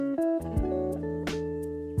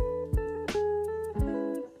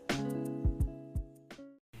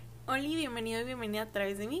Hola, bienvenido y bienvenida a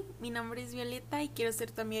través de mí. Mi nombre es Violeta y quiero ser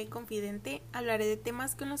tu amiga y confidente. Hablaré de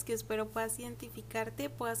temas con los que espero puedas identificarte,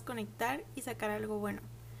 puedas conectar y sacar algo bueno.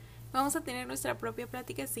 Vamos a tener nuestra propia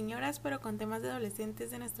plática de señoras, pero con temas de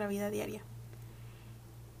adolescentes de nuestra vida diaria.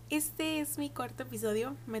 Este es mi cuarto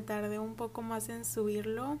episodio. Me tardé un poco más en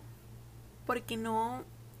subirlo porque no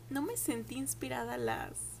me sentí inspirada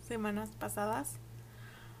las semanas pasadas.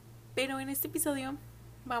 Pero en este episodio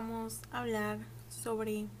vamos a hablar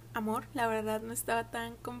sobre amor. La verdad no estaba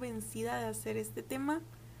tan convencida de hacer este tema,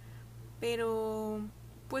 pero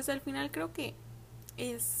pues al final creo que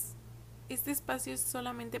este espacio es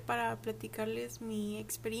solamente para platicarles mi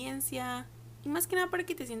experiencia y más que nada para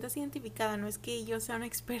que te sientas identificada. No es que yo sea una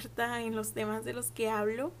experta en los temas de los que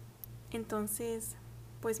hablo, entonces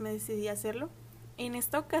pues me decidí a hacerlo. En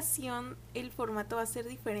esta ocasión el formato va a ser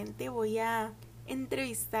diferente. Voy a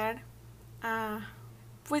entrevistar a...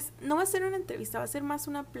 Pues no va a ser una entrevista, va a ser más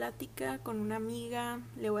una plática con una amiga.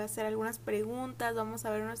 Le voy a hacer algunas preguntas, vamos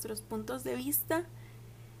a ver nuestros puntos de vista.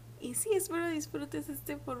 Y sí, espero disfrutes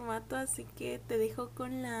este formato, así que te dejo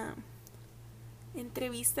con la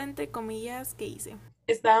entrevista entre comillas que hice.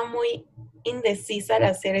 Estaba muy indecisa al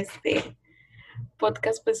hacer este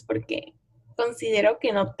podcast, pues porque considero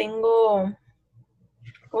que no tengo,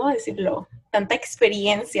 ¿cómo decirlo? Tanta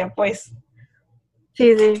experiencia, pues.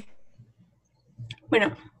 Sí.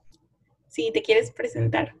 Bueno, si te quieres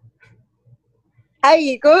presentar.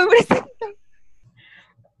 Ay, ¿cómo me presento?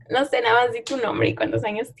 No sé, nada más di tu nombre y cuántos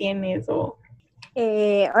años tienes o...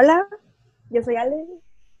 Hola, yo soy Ale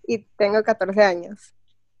y tengo 14 años.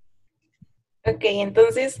 Ok,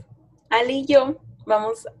 entonces Ale y yo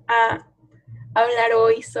vamos a hablar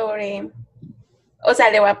hoy sobre... O sea,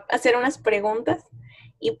 le voy a hacer unas preguntas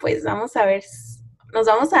y pues vamos a ver, nos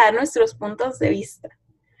vamos a dar nuestros puntos de vista.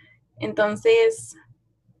 Entonces,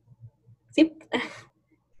 sí,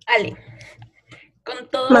 Ale, con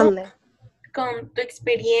todo, Mande. con tu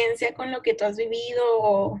experiencia, con lo que tú has vivido,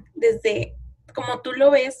 o desde como tú lo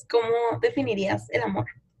ves, ¿cómo definirías el amor?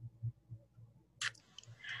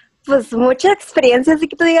 Pues mucha experiencia, así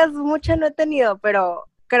que tú digas mucha no he tenido, pero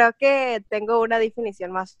creo que tengo una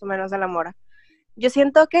definición más o menos del amor. Yo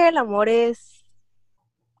siento que el amor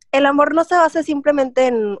no se basa simplemente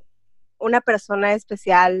en una persona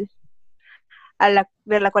especial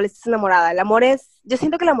de la cual estés enamorada. Yo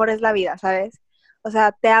siento que el amor es la vida, ¿sabes? O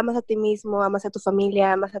sea, te amas a ti mismo, amas a tu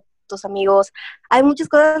familia, amas a tus amigos. Hay muchas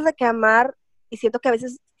cosas de que amar y siento que a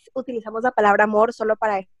veces utilizamos la palabra amor solo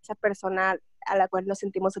para esa persona a la cual nos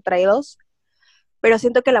sentimos atraídos, pero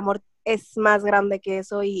siento que el amor es más grande que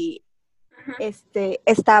eso y Uh-huh.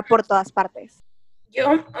 está por todas partes. Yo,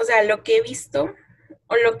 o sea, lo que he visto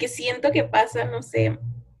o lo que siento que pasa, no sé,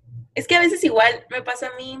 es que a veces igual me pasa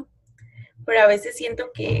a mí, pero a veces siento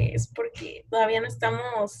que es porque todavía no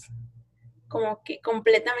estamos como que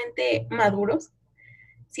completamente maduros.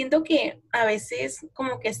 Siento que a veces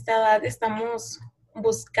como que a esta edad estamos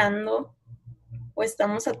buscando o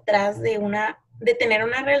estamos atrás de tener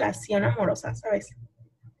una relación amorosa, ¿sabes?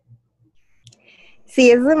 Sí,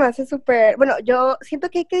 eso se me hace súper, bueno, yo siento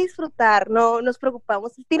que hay que disfrutar, no nos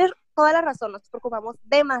preocupamos, tienes toda la razón, nos preocupamos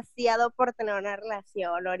demasiado por tener una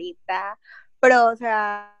relación ahorita, pero, o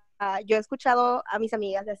sea, yo he escuchado a mis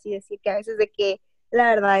amigas así decir que a veces de que la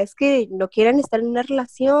verdad es que no quieren estar en una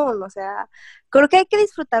relación, o sea, creo que hay que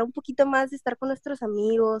disfrutar un poquito más de estar con nuestros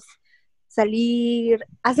amigos, salir,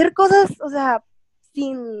 hacer cosas, o sea,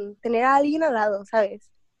 sin tener a alguien al lado,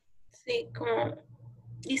 ¿sabes? Sí, como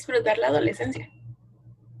disfrutar la adolescencia.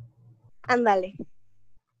 Ándale.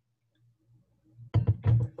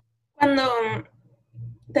 Cuando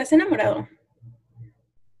te has enamorado,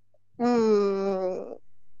 Mm,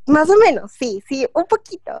 más o menos, sí, un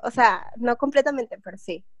poquito, o sea, no completamente, pero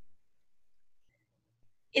sí.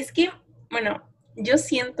 es que, bueno, yo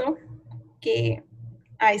siento que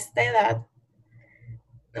a esta edad,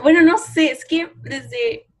 bueno, no sé, es que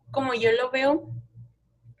desde como yo lo veo,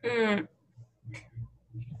 mmm,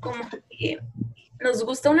 como que nos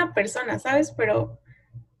gusta una persona, ¿sabes? Pero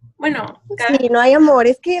bueno, Sí, no hay amor,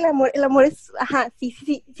 es que el amor es, ajá, sí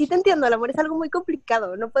te entiendo, el amor es algo muy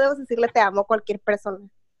complicado, no podemos decirle te amo a cualquier persona.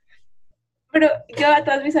 pero yo a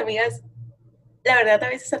todas mis amigas, la verdad a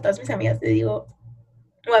veces a todas mis amigas les digo,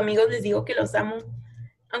 o amigos les digo que los amo,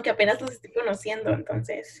 aunque apenas los estoy conociendo,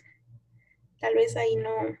 entonces tal vez ahí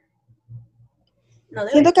no Siento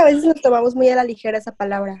debería. que a veces nos tomamos muy a la ligera esa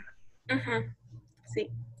palabra. Uh-huh,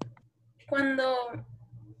 sí. Cuando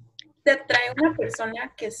te atrae una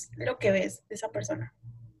persona, ¿qué es lo que ves de esa persona?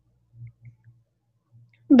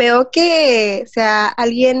 Veo que sea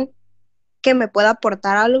alguien que me pueda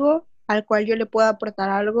aportar algo, al cual yo le pueda aportar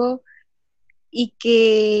algo, y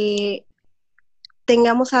que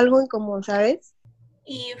tengamos algo en común, ¿sabes?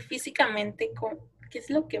 Y físicamente, ¿qué es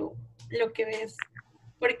lo que ves?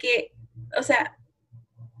 Porque, o sea,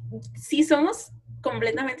 si somos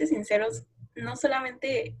completamente sinceros, no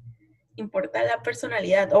solamente importa la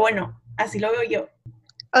personalidad, o bueno, así lo veo yo.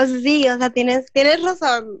 O sea, sí, o sea, tienes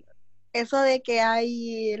razón. Eso de que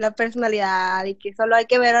hay la personalidad y que solo hay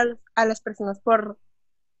que ver a las personas por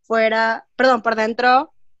fuera, perdón, por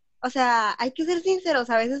dentro. O sea, hay que ser sinceros,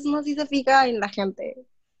 a veces uno sí se fija en la gente.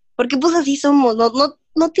 Porque pues así somos,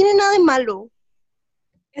 no tiene nada de malo.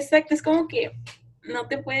 Exacto, es como que no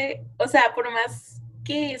te puede, o sea, por más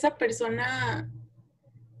que esa persona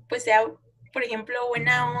pues sea, por ejemplo,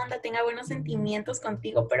 buena onda, tenga buenos sentimientos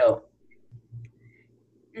contigo, pero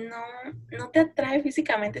no, no te atrae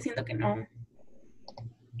físicamente, siento que no,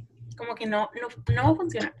 como que no va a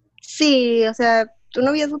funcionar. Sí, o sea, tu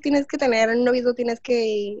noviazgo tienes que tener, en un noviazgo tienes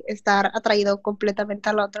que estar atraído completamente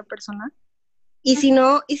a la otra persona. Y si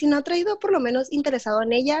no atraído, por lo menos interesado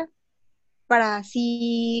en ella, para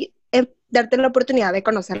así darte la oportunidad de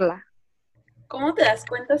conocerla. ¿Cómo te das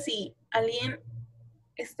cuenta si alguien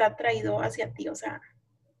está atraído hacia ti? O sea,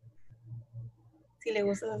 si le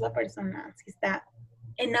gustas a esa persona, si está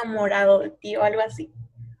enamorado de ti o algo así.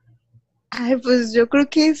 Ay, pues yo creo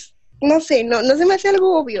que es, no sé, no se me hace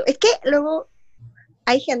algo obvio. Es que luego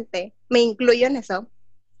hay gente, me incluyo en eso,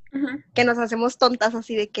 Uh-huh. que nos hacemos tontas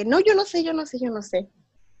así de que no, yo no sé.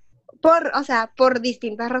 O sea, por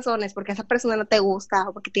distintas razones, porque esa persona no te gusta,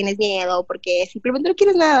 o porque tienes miedo, o porque simplemente no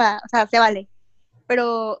quieres nada, o sea, se vale.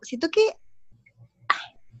 Pero siento que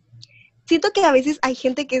a veces hay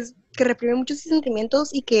gente que reprime muchos sus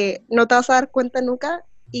sentimientos y que no te vas a dar cuenta nunca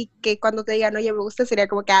y que cuando te digan, oye, me gusta, sería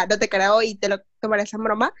como que, no te creo y te lo tomarás en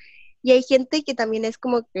broma. Y hay gente que también es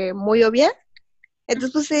como que muy obvia.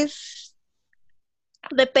 Entonces, pues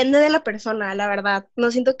depende de la persona, la verdad. No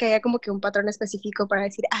siento que haya como que un patrón específico para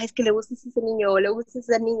decir, es que le gusta ese niño o le gusta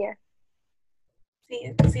esa niña. Sí,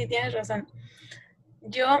 sí, tienes razón.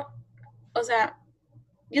 Yo, o sea,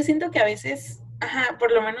 yo siento que a veces, ajá,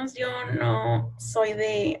 por lo menos yo no soy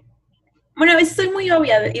de, bueno, a veces soy muy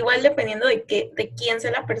obvia, igual dependiendo de quién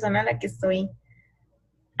sea la persona a la que estoy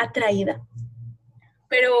atraída.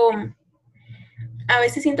 Pero a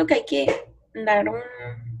veces siento que hay que dar un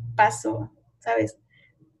paso, ¿sabes?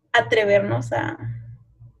 Atrevernos a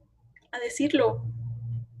decirlo.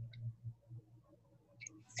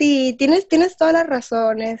 Sí, tienes todas las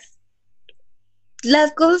razones.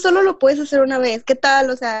 Las cosas solo lo puedes hacer una vez. ¿Qué tal?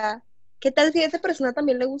 O sea, ¿qué tal si a esa persona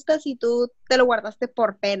también le gusta si tú te lo guardaste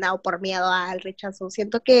por pena o por miedo al rechazo?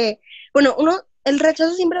 Siento que, bueno, el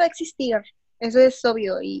rechazo siempre va a existir, eso es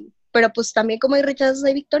obvio, pero pues también como hay rechazos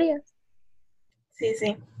hay victorias. Sí,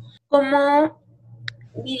 sí. ¿Cómo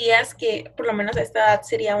dirías que por lo menos a esta edad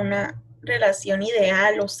sería una relación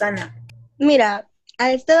ideal o sana? Mira,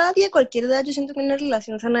 a esta edad y a cualquier edad yo siento que una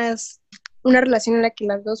relación sana es una relación en la que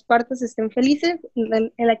las dos partes estén felices,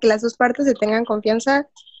 en la que las dos partes se tengan confianza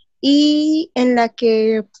y en la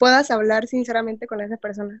que puedas hablar sinceramente con esa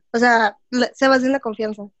persona. O sea, se basa en la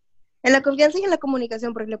confianza. En la confianza y en la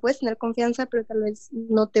comunicación, porque le puedes tener confianza, pero tal vez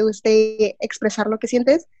no te guste expresar lo que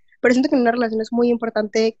sientes. Pero siento que en una relación es muy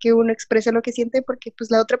importante que uno exprese lo que siente porque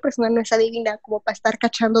pues la otra persona no es adivina como para estar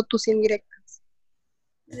cachando tus indirectas.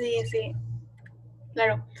 Sí, sí,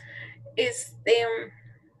 claro. Este,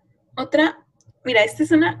 otra, mira, esta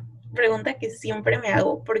es una pregunta que siempre me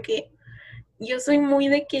hago porque yo soy muy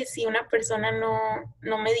de que si una persona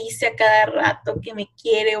no me dice a cada rato que me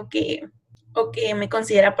quiere o que me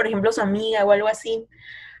considera, por ejemplo, su amiga o algo así,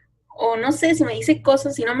 o no sé, si me dice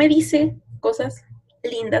cosas, si no me dice cosas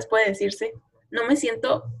lindas, puede decirse, no me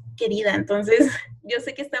siento querida. Entonces, yo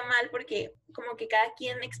sé que está mal porque como que cada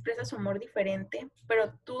quien expresa su amor diferente,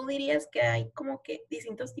 pero tú dirías que hay como que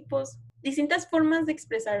distintos tipos, distintas formas de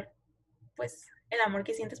expresar, pues, el amor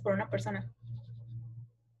que sientes por una persona.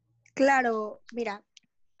 Claro, mira,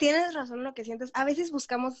 tienes razón en lo que sientes. A veces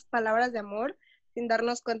buscamos palabras de amor sin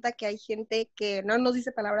darnos cuenta que hay gente que no nos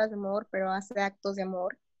dice palabras de amor, pero hace actos de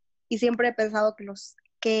amor. Y siempre he pensado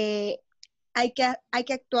que hay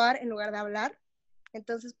que actuar en lugar de hablar.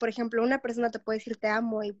 Entonces, por ejemplo, una persona te puede decir te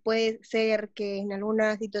amo y puede ser que en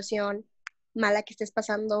alguna situación mala que estés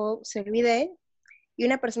pasando se olvide. Y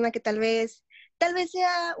una persona que tal vez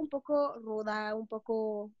sea un poco ruda, un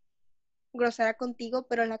poco grosera contigo,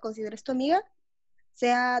 pero la consideres tu amiga,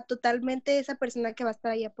 sea totalmente esa persona que va a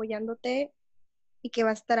estar ahí apoyándote y que va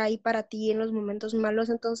a estar ahí para ti en los momentos malos.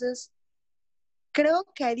 Entonces, creo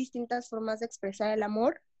que hay distintas formas de expresar el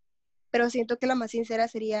amor, pero siento que la más sincera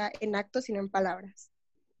sería en actos y no en palabras.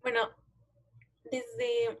 Bueno,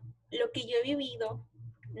 desde lo que yo he vivido,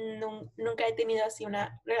 nunca he tenido así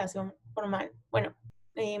una relación formal. Bueno,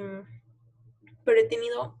 em, pero he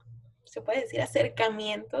tenido, se puede decir,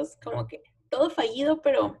 acercamientos, como que todo fallido,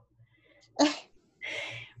 pero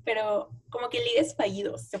como que ligues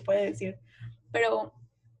fallidos, se puede decir. Pero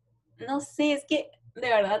no sé, es que de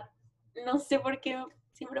verdad, no sé por qué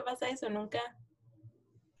siempre pasa eso, nunca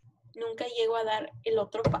llego a dar el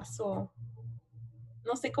otro paso.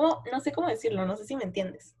 No sé cómo decirlo, no sé si me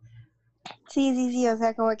entiendes. Sí, sí, sí, o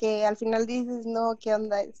sea, como que al final dices, no, ¿qué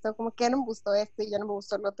onda esto? Como que ya no me gustó esto y ya no me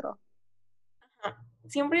gustó el otro. Ajá.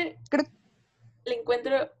 Siempre Creo, le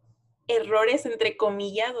encuentro errores, entre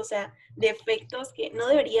comillas, o sea, defectos que no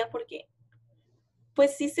debería porque,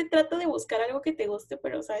 pues sí se trata de buscar algo que te guste,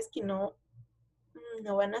 pero sabes que no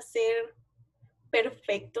van a ser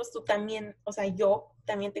perfectos. Tú también, o sea, yo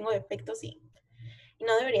también tengo defectos y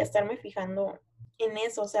no debería estarme fijando en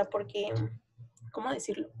eso, o sea, porque, ¿cómo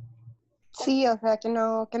decirlo? Como, sí, o sea, que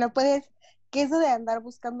no puedes, que eso de andar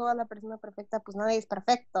buscando a la persona perfecta, pues nadie es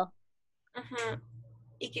perfecto. ajá,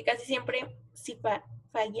 y que casi siempre si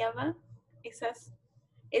fallaba esas,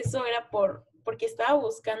 eso era porque estaba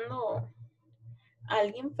buscando a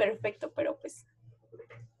alguien perfecto, pero pues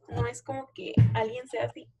no es como que alguien sea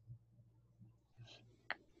así.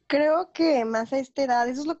 Creo que más a esta edad,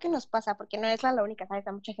 eso es lo que nos pasa, porque no es la única, ¿sabes?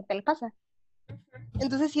 A mucha gente le pasa.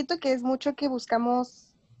 Entonces siento que es mucho que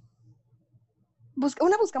buscamos,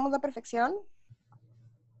 una, buscamos la perfección,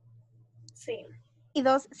 Sí, y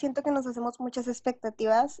dos, siento que nos hacemos muchas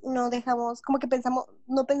expectativas, no dejamos, como que pensamos,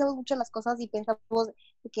 no pensamos mucho en las cosas y pensamos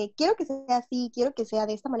que quiero que sea así, quiero que sea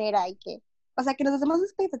de esta manera y que, o sea, que nos hacemos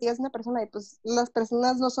expectativas de una persona y pues las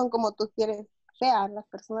personas no son como tú quieres que sean, las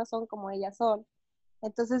personas son como ellas son.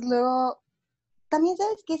 Entonces luego, también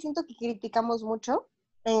sabes que siento que criticamos mucho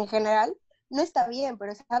en general, no está bien,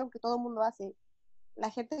 pero es algo que todo el mundo hace. La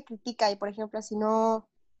gente critica y, por ejemplo, si no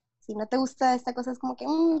te gusta esta cosa, es como que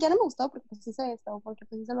ya no me gustó porque pues hizo esto, porque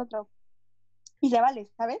pues hizo lo otro. Y se vale,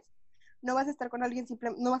 ¿sabes? No vas a estar con alguien,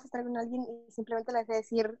 no vas a estar con alguien y simplemente le vas a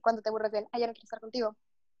decir cuando te aburres de él, ah, ya no quiero estar contigo.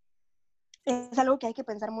 Es algo que hay que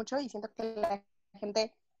pensar mucho y siento que la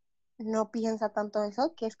gente no piensa tanto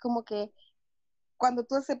eso, que es como que cuando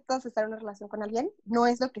tú aceptas estar en una relación con alguien, no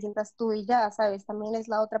es lo que sientas tú y ya, ¿sabes? También es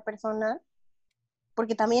la otra persona,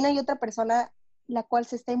 porque también hay otra persona la cual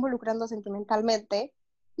se está involucrando sentimentalmente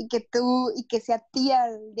y que si a ti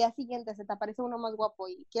al día siguiente se te aparece uno más guapo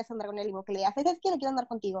y quieres andar con él y que le digas, ¿sabes qué? No quiero andar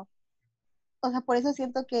contigo. O sea, por eso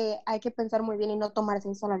siento que hay que pensar muy bien y no tomarse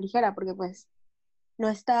eso a la ligera, porque pues no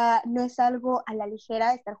es algo a la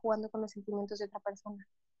ligera estar jugando con los sentimientos de otra persona.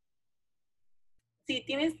 sí,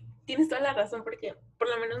 tienes toda la razón, porque por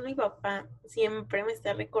lo menos mi papá siempre me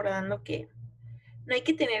está recordando que no hay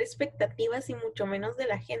que tener expectativas y mucho menos de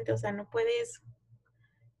la gente, o sea, no puedes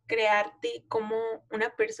crearte como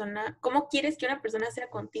una persona, cómo quieres que una persona sea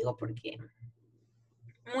contigo, porque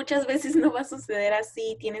muchas veces no va a suceder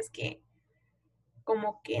así, tienes que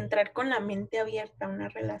como que entrar con la mente abierta a una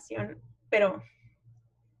relación, pero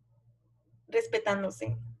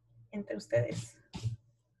respetándose entre ustedes.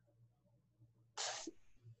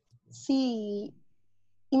 Sí,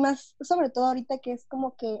 y más sobre todo ahorita que es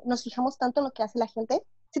como que nos fijamos tanto en lo que hace la gente.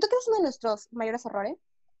 Siento que es uno de nuestros mayores errores,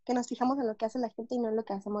 que nos fijamos en lo que hace la gente y no en lo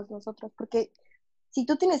que hacemos nosotros, porque si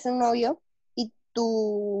tú tienes un novio y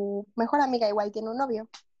tu mejor amiga igual tiene un novio,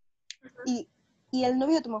 y, y el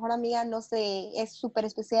novio de tu mejor amiga, no sé, es súper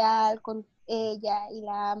especial con ella y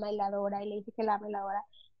la ama y la adora y le dice que la ama y la adora,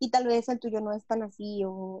 y tal vez el tuyo no es tan así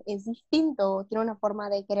o es distinto, o tiene una forma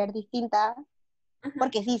de querer distinta, Ujú.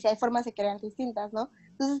 porque sí, sí hay formas de querer distintas, ¿no?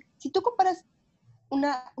 Entonces, si tú comparas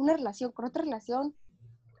una relación con otra relación,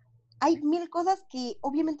 hay mil cosas que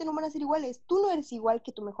obviamente no van a ser iguales. Tú no eres igual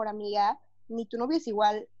que tu mejor amiga, ni tu novio es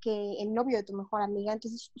igual que el novio de tu mejor amiga,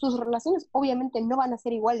 entonces sus relaciones obviamente no van a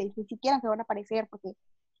ser iguales, ni siquiera se van a parecer, porque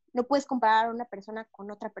no puedes comparar a una persona con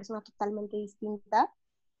otra persona totalmente distinta,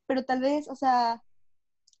 pero tal vez, o sea,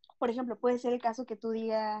 por ejemplo, puede ser el caso que tú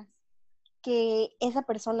digas que esa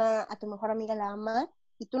persona a tu mejor amiga la ama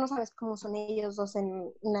y tú no sabes cómo son ellos dos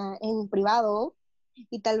en privado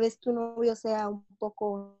y tal vez tu novio sea un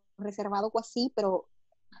poco reservado o así, pero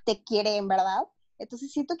te quiere en verdad.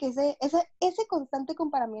 Entonces siento que ese constante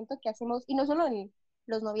comparamiento que hacemos, y no solo en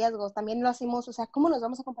los noviazgos, también lo hacemos, o sea, ¿cómo nos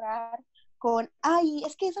vamos a comparar con, ay,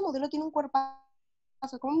 es que ese modelo tiene un cuerpazo,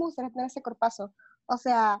 ¿cómo me gustaría tener ese cuerpazo? O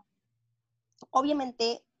sea,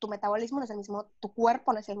 obviamente tu metabolismo no es el mismo, tu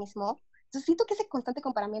cuerpo no es el mismo. Entonces siento que ese constante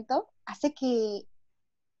comparamiento hace que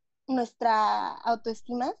nuestra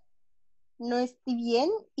autoestima no esté bien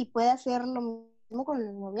y puede hacer lo mismo con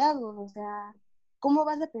los noviazgos. O sea, ¿cómo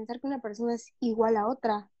vas a pensar que una persona es igual a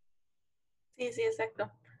otra? Sí, sí,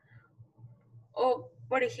 exacto. O,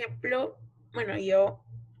 por ejemplo, bueno, yo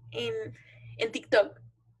en, en TikTok,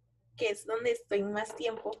 que es donde estoy más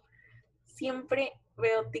tiempo, siempre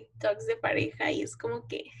veo TikToks de pareja y es como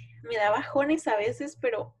que me da bajones a veces,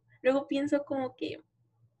 pero luego pienso como que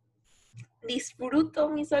disfruto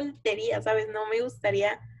mi soltería, ¿sabes? No me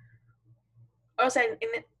gustaría, o sea,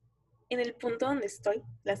 en el punto donde estoy,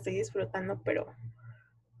 la estoy disfrutando, pero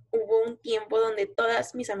hubo un tiempo donde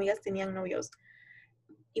todas mis amigas tenían novios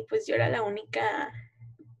y pues yo era la única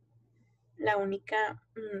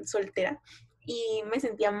soltera y me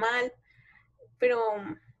sentía mal, pero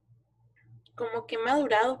como que me ha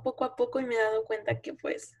durado poco a poco y me he dado cuenta que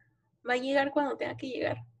pues va a llegar cuando tenga que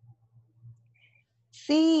llegar.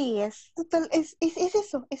 Sí, es total, es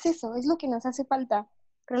eso, es lo que nos hace falta,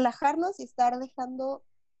 relajarnos y estar dejando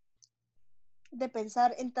de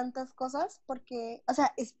pensar en tantas cosas, porque, o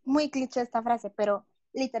sea, es muy cliché esta frase, pero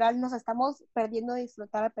literal nos estamos perdiendo de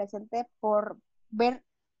disfrutar el presente por ver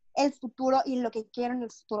el futuro y lo que quiero en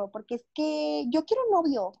el futuro, porque es que yo quiero un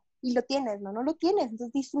novio y lo tienes, ¿no? No lo tienes,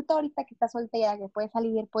 entonces disfruta ahorita que estás soltera, que puedes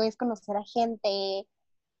salir, puedes conocer a gente,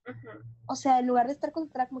 Ujú. o sea, en lugar de estar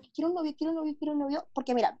concentrada como que quiero un novio, quiero un novio, quiero un novio,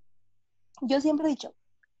 porque mira, yo siempre he dicho,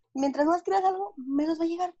 mientras más quieras algo, menos va a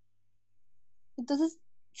llegar. Entonces,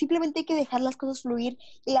 simplemente hay que dejar las cosas fluir.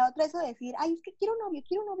 Y la otra es de decir, ay, es que quiero un novio,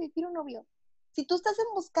 quiero un novio, quiero un novio. Si tú estás en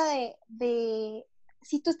busca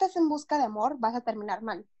si tú estás en busca de amor, vas a terminar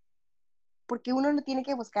mal. Porque uno no tiene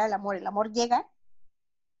que buscar el amor llega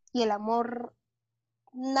y el amor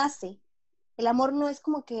nace. El amor no es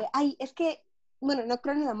como que, ay, es que, bueno, no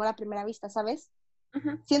creo en el amor a primera vista, ¿sabes?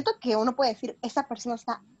 Ujú. Siento que uno puede decir, esta persona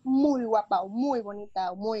está muy guapa o muy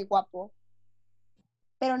bonita o muy guapo,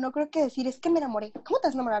 pero no creo que decir, es que me enamoré. ¿Cómo te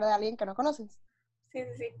vas a enamorar de alguien que no conoces? Sí,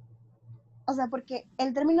 sí, sí. O sea, porque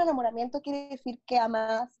el término enamoramiento quiere decir que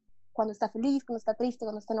amas cuando está feliz, cuando está triste,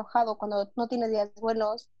 cuando está enojado, cuando no tiene días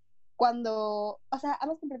buenos, cuando, o sea,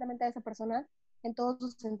 amas completamente a esa persona en todos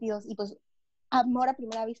sus sentidos. Y pues, amor a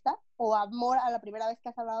primera vista o amor a la primera vez que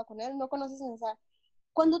has hablado con él, no conoces, o sea,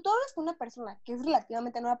 cuando tú hablas con una persona que es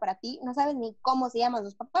relativamente nueva para ti, no sabes ni cómo se llaman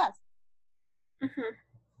sus papás. Ujú.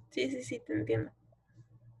 Sí, sí, sí, te entiendo.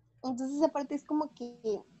 Entonces, esa parte es como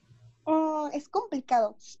que es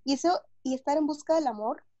complicado. Y eso, y estar en busca del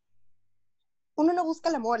amor, uno no busca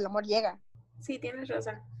el amor llega. Sí, tienes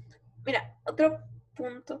razón. Mira, otro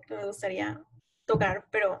punto que me gustaría tocar,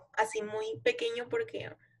 pero así muy pequeño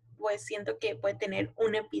porque pues siento que puede tener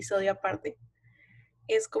un episodio aparte,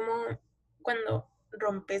 es como cuando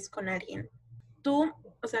rompes con alguien. Tú,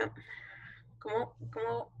 o sea,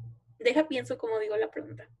 deja pienso cómo digo la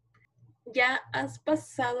pregunta. ¿Ya has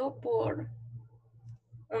pasado por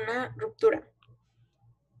una ruptura?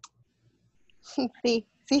 Sí,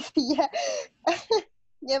 sí, sí, ya,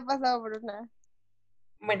 ya he pasado por una.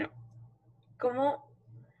 Bueno, ¿cómo,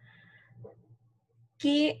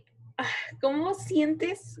 qué, cómo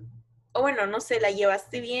sientes? O bueno, no sé, ¿la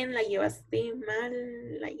llevaste bien, la llevaste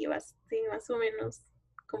mal, la llevaste más o menos?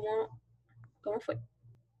 ¿Cómo fue?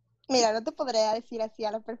 Mira, no te podría decir así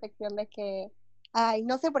a la perfección de que, ay,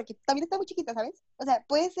 no sé, porque también está muy chiquita, ¿sabes? O sea,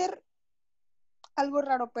 puede ser algo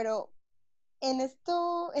raro, pero en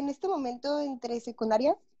este momento entre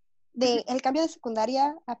secundaria, Ujú. el cambio de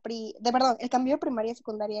secundaria perdón, el cambio de primaria a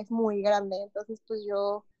secundaria es muy grande, entonces pues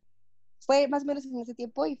yo fue más o menos en ese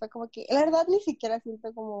tiempo y fue como que, la verdad ni siquiera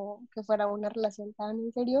siento como que fuera una relación tan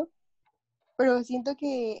en serio, pero siento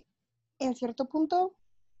que en cierto punto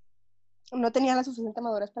no tenía la suficiente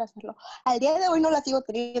madurez para hacerlo. Al día de hoy no la sigo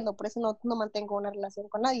teniendo, por eso no mantengo una relación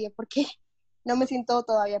con nadie, porque no me siento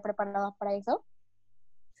todavía preparada para eso,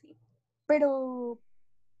 Sí. pero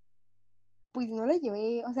pues no la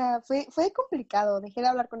llevé, o sea, fue complicado, dejé de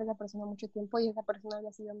hablar con esa persona mucho tiempo y esa persona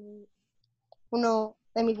había sido uno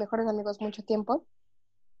de mis mejores amigos mucho tiempo.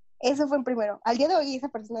 Eso fue el primero. Al día de hoy esa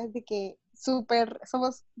persona es de que súper,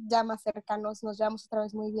 somos ya más cercanos, nos llevamos otra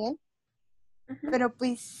vez muy bien, Ujú. pero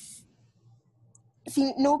pues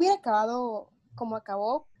si no hubiera acabado como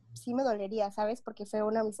acabó, sí me dolería, ¿sabes? Porque fue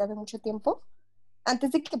una amistad de mucho tiempo.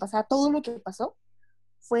 Antes de que pasara todo lo que pasó,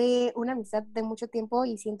 fue una amistad de mucho tiempo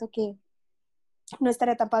y siento que no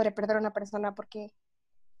estaría tan padre perder a una persona porque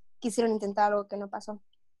quisieron intentar algo que no pasó.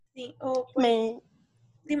 Sí, o por ejemplo,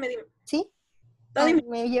 Me, dime. ¿Sí? No, dime.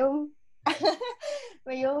 Me llevo,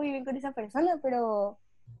 me llevo muy bien con esa persona, pero,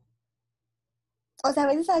 o sea, a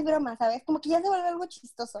veces hay bromas, ¿sabes? Como que ya se vuelve algo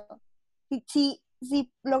chistoso.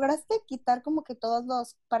 Si lograste quitar como que todas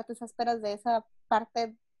las partes ásperas de esa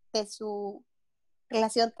parte de su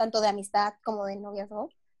relación, tanto de amistad como de noviazgo,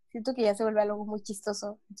 siento que ya se vuelve algo muy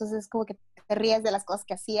chistoso. Entonces, como que te ríes de las cosas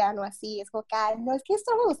que hacían o así. Es como que, "Ay, no, es que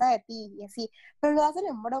esto no me gusta de ti", y así. Pero lo hacen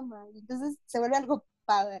en broma. Y entonces se vuelve algo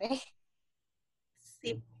padre.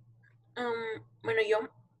 Sí. Bueno, yo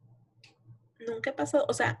nunca he pasado,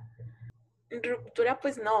 o sea, ruptura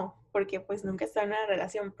pues no, porque pues nunca he estado en una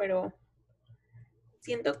relación, pero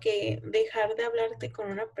siento que dejar de hablarte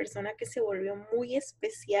con una persona que se volvió muy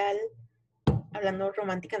especial, hablando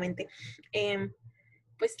románticamente,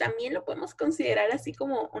 pues también lo podemos considerar así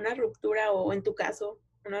como una ruptura o en tu caso,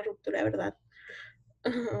 una ruptura de verdad.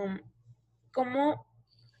 ¿Cómo,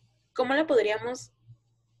 cómo la podríamos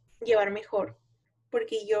llevar mejor?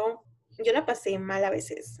 Porque yo la pasé mal a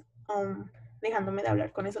veces, dejándome de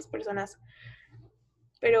hablar con esas personas,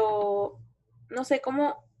 pero no sé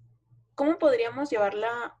cómo podríamos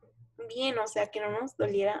llevarla bien, o sea, que no nos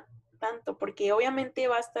doliera tanto, porque obviamente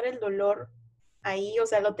va a estar el dolor ahí, o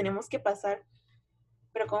sea, lo tenemos que pasar,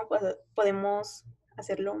 pero ¿cómo podemos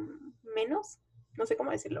hacerlo menos? No sé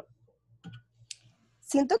cómo decirlo.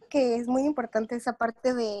 Siento que es muy importante esa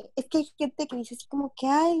parte de, es que hay gente que dice así como que,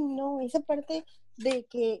 ay, no, esa parte de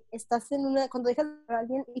que estás en una, cuando dejas a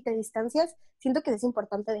alguien y te distancias, siento que es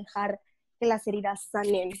importante dejar que las heridas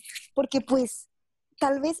sanen, porque pues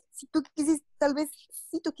tal vez si tú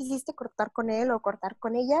quisiste cortar con él o cortar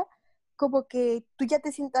con ella, como que tú ya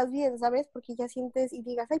te sientas bien, ¿sabes? Porque ya sientes y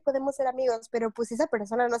digas, ay, podemos ser amigos, pero pues esa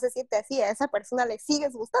persona no se siente así, a esa persona le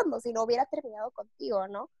sigues gustando, si no hubiera terminado contigo,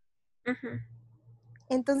 ¿no? Ujú.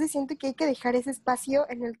 Entonces siento que hay que dejar ese espacio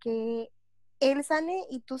en el que él sane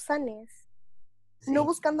y tú sanes, no Sí.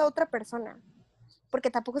 buscando a otra persona,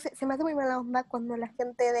 porque tampoco se me hace muy mala onda cuando la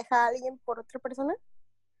gente deja a alguien por otra persona.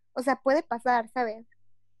 O sea, puede pasar, ¿sabes?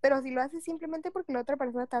 Pero si lo haces simplemente porque la otra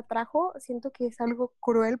persona te atrajo, siento que es algo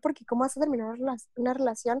cruel, porque ¿cómo vas a terminar una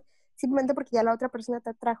relación simplemente porque ya la otra persona te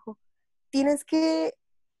atrajo? Tienes que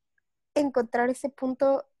encontrar ese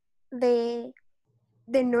punto de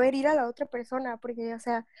no herir a la otra persona, porque, o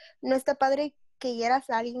sea, no está padre que hieras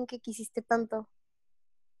a alguien que quisiste tanto.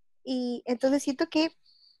 Y entonces siento que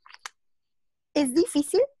es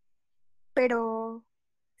difícil, pero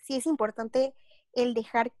sí es importante el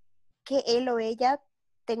dejar que él o ella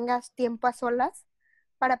tengas tiempo a solas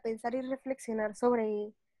para pensar y reflexionar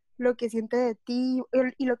sobre lo que siente de ti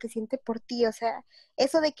y lo que siente por ti. O sea,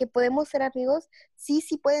 eso de que podemos ser amigos, sí,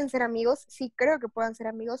 sí pueden ser amigos, sí creo que puedan ser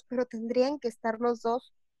amigos, pero tendrían que estar los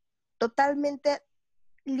dos totalmente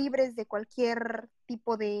libres de cualquier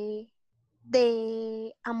tipo de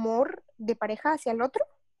amor de pareja hacia el otro,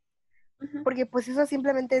 Ujú. porque pues eso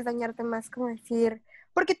simplemente es dañarte más, como decir,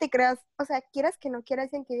 porque te creas, o sea, quieras que no quieras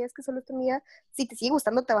y aunque digas que solo es tu amiga, si te sigue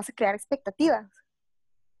gustando te vas a crear expectativas.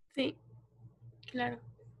 Sí, claro.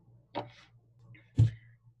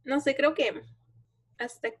 No sé, creo que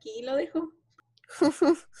hasta aquí lo dejo.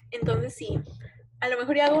 Entonces sí, a lo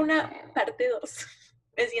mejor ya hago una parte 2.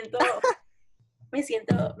 Me siento, me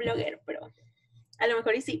siento blogger, pero a lo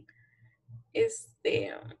mejor y sí.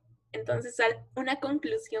 Este, entonces, una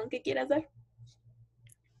conclusión que quieras dar.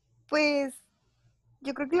 Pues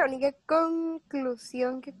yo creo que la única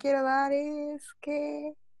conclusión que quiero dar es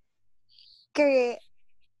que, que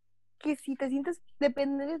si te sientes,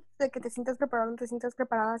 depende de que te sientas preparado o no te sientas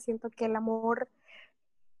preparada, siento que el amor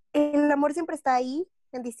siempre está ahí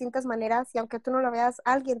en distintas maneras y aunque tú no lo veas,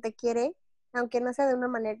 alguien te quiere, aunque no sea de una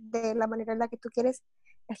manera, de la manera en la que tú quieres,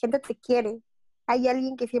 la gente te quiere. Hay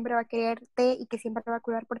alguien que siempre va a quererte y que siempre va a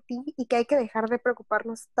cuidar por ti y que hay que dejar de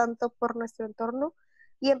preocuparnos tanto por nuestro entorno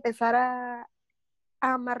y empezar a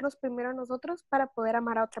amarnos primero a nosotros para poder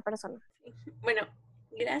amar a otra persona. Bueno,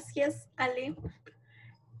 gracias, Ale.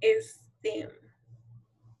 Este,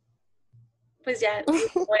 pues ya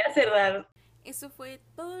voy a cerrar. Eso fue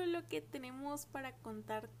todo lo que tenemos para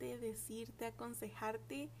contarte, decirte,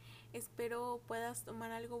 aconsejarte. Espero puedas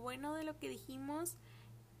tomar algo bueno de lo que dijimos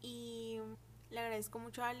y le agradezco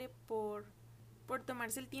mucho a Ale por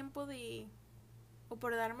tomarse el tiempo o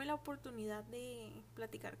por darme la oportunidad de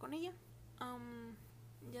platicar con ella. Um,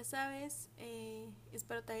 ya sabes,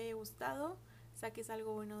 espero te haya gustado, saques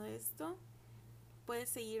algo bueno de esto. Puedes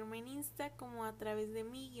seguirme en Insta como a través de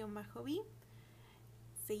mi-vi,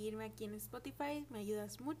 seguirme aquí en Spotify, me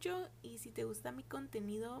ayudas mucho y si te gusta mi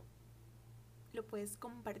contenido lo puedes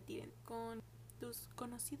compartir con tus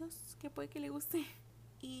conocidos que puede que le guste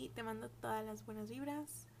y te mando todas las buenas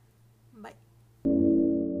vibras. Bye.